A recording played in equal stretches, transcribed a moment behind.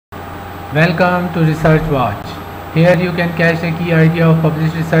Welcome to Research Watch. Here you can catch a key idea of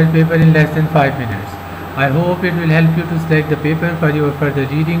published research paper in less than 5 minutes. I hope it will help you to select the paper for your further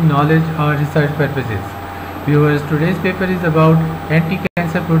reading, knowledge or research purposes. Viewers, today's paper is about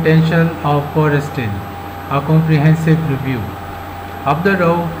anti-cancer potential of quercetin, a comprehensive review. Abdur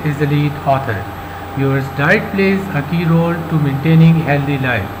Rauf is the lead author. Viewers, diet plays a key role to maintaining healthy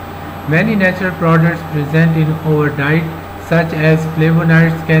life. Many natural products present in our diet such as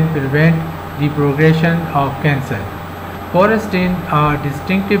flavonoids can prevent the progression of cancer. Quercetin, a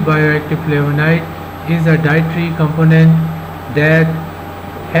distinctive bioactive flavonoid, is a dietary component that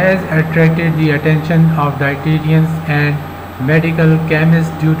has attracted the attention of dietitians and medical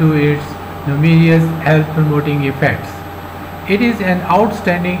chemists due to its numerous health-promoting effects. It is an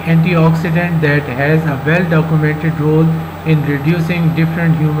outstanding antioxidant that has a well-documented role in reducing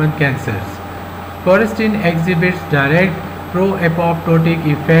different human cancers. Quercetin exhibits direct pro-apoptotic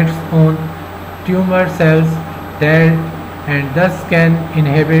effects on tumor cells and thus can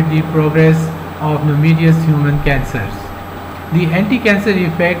inhibit the progress of numerous human cancers. The anti-cancer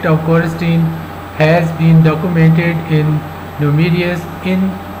effect of quercetin has been documented in numerous in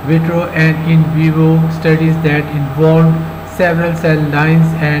vitro and in vivo studies that involved several cell lines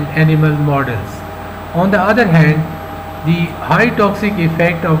and animal models. On the other hand, the high toxic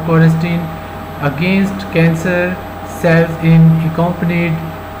effect of quercetin against cancer cells is accompanied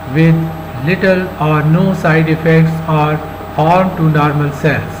with little or no side effects or harm to normal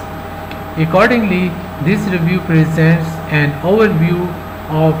cells. Accordingly, this review presents an overview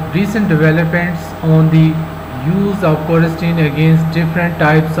of recent developments on the use of quercetin against different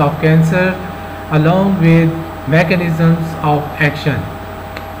types of cancer along with mechanisms of action.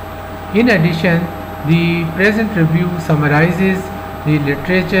 In addition, the present review summarizes the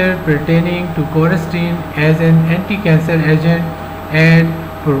literature pertaining to quercetin as an anti-cancer agent and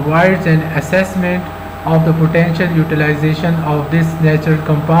provides an assessment of the potential utilization of this natural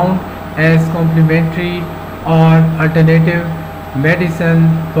compound as complementary or alternative medicine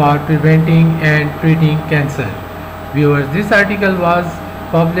for preventing and treating cancer. Viewers, this article was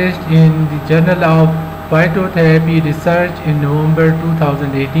published in the Journal of Phytotherapy Research in November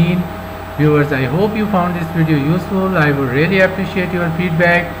 2018. Viewers, I hope you found this video useful. I would really appreciate your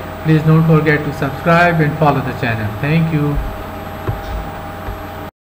feedback. Please don't forget to subscribe and follow the channel. Thank you.